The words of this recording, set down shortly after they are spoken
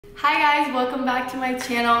Hi guys, welcome back to my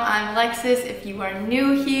channel. I'm Alexis. If you are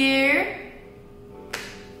new here,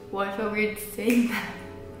 well, I feel weird saying that.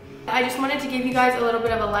 I just wanted to give you guys a little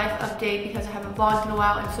bit of a life update because I haven't vlogged in a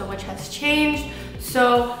while and so much has changed.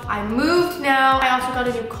 So I moved now. I also got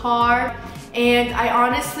a new car and I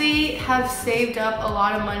honestly have saved up a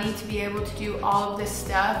lot of money to be able to do all of this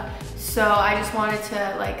stuff. So I just wanted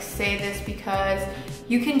to say this because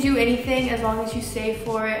you can do anything as long as you save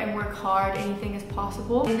for it and work hard. Anything is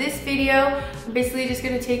possible. In this video, I'm basically just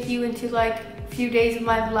gonna take you into a few days of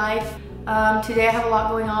my life. Today I have a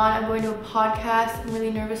lot going on. I'm going to a podcast. I'm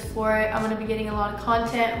really nervous for it. I'm gonna be getting a lot of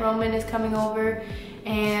content. Roman is coming over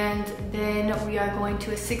and then we are going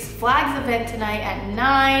to a Six Flags event tonight at 9.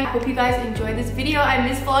 I hope you guys enjoy this video. I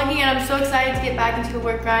miss vlogging and I'm so excited to get back into the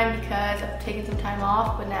work grind because I've taken some time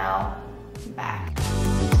off, but now I'm back.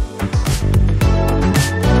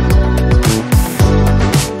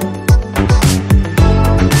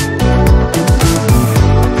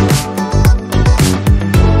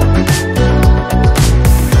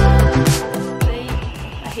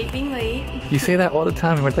 You say that all the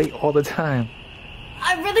time, and we're late all the time.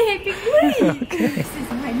 I really hate being late. Okay. This is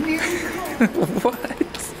my miracle. What?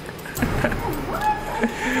 I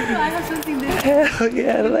have something there. Hell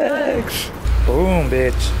yeah, Lex. Boom,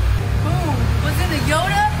 bitch. Boom. Was it the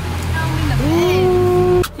Yoda? Now I'm in the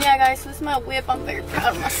bed. Yeah, guys, so this is my whip. I'm very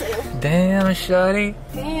proud of myself. Damn, shawty.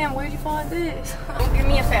 Damn, where'd you find this? Don't give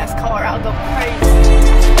me a fast car. I'll go crazy.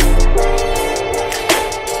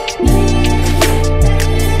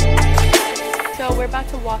 So we're about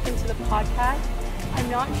to walk into the podcast. I'm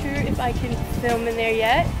not sure if I can film in there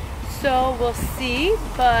yet, so we'll see,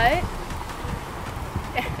 but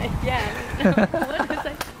yeah. What was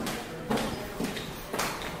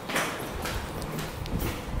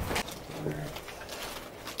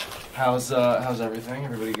I? How's everything?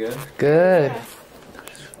 Everybody good? Good. Yeah.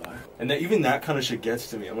 And even that kind of shit gets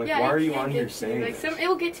to me. I'm like, Yeah, why are you it on here gets to saying me. this? It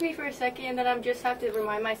will get to me for a second, and then I just have to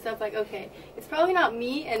remind myself, okay, it's probably not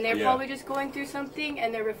me, and they're probably just going through something,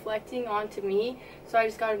 and they're reflecting onto me. So I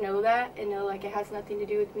just gotta know that, and know it has nothing to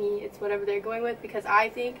do with me. It's whatever they're going with, because I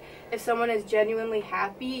think if someone is genuinely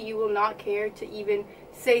happy, you will not care to even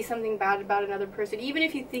say something bad about another person, even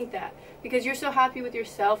if you think that, because you're so happy with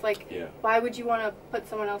yourself. Why would you want to put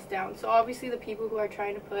someone else down? So obviously the people who are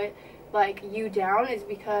trying to put you down is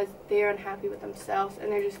because they're unhappy with themselves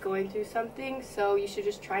and they're just going through something. So you should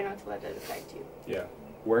just try not to let that affect you. Yeah.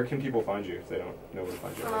 Where can people find you if they don't know where to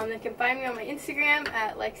find you? They can find me on my Instagram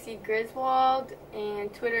at Lexi Griswold,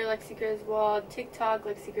 and Twitter Lexi Griswold, TikTok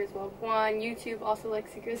Lexi Griswold 1, YouTube also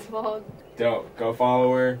Lexi Griswold. Dope. Go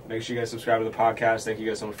follow her. Make sure you guys subscribe to the podcast. Thank you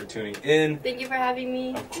guys so much for tuning in. Thank you for having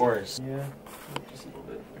me. Of course. Yeah. Just a little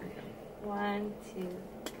bit. There you go. 1, 2.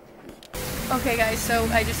 Okay guys, so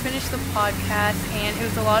I just finished the podcast and it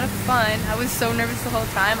was a lot of fun. I was so nervous the whole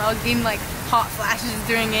time. I was getting hot flashes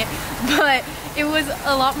during it, but it was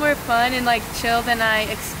a lot more fun and chill than I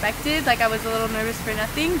expected. I was a little nervous for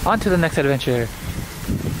nothing. On to the next adventure.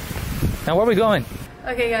 Now where are we going?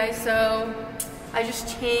 Okay guys, so I just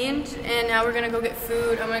changed and now we're gonna go get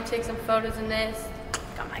food. I'm gonna take some photos in this.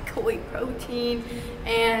 Got my whey protein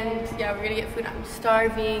and yeah, we're gonna get food. I'm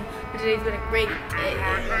starving, but today's been a great day.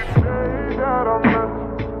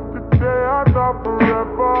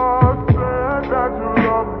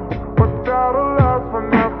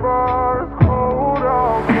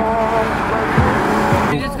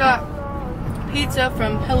 We just got pizza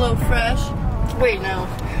from HelloFresh. Wait, no.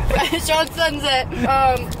 Fresh on Sunset.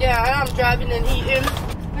 Yeah, I'm driving and eating.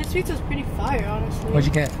 This pizza's pretty fire, honestly. What'd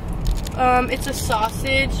you get? It's a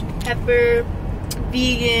sausage, pepper,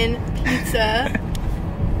 vegan pizza.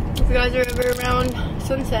 If you guys are ever around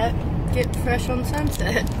Sunset, get Fresh on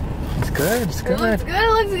Sunset. It's good, it's good. It looks good,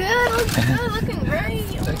 it looks good, it looks good, looking great.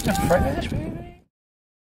 It's fresh, baby.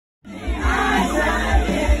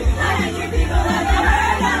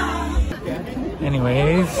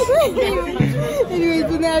 Anyways, so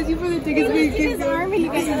now as you put the tickets, we keep going. You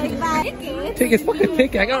guys are bye. Tickets, fucking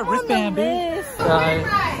ticket. I got a wristband, bitch.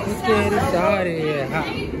 Let's get it started.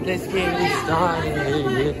 Let's get it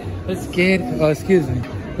started. Let's get it. Oh, excuse me.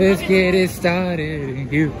 Let's get it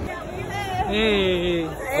started. You. Hey.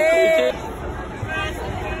 Hey.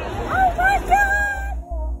 Oh my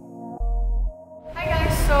God. Hi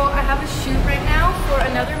guys. So I have a shoot right now for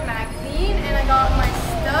another magazine, and I got my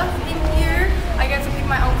stuff in here. I got to pick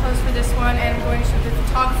my own clothes for this one, and I'm going to shoot the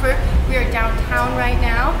photographer. We are downtown right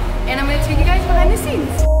now, and I'm going to take you guys behind the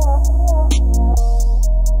scenes.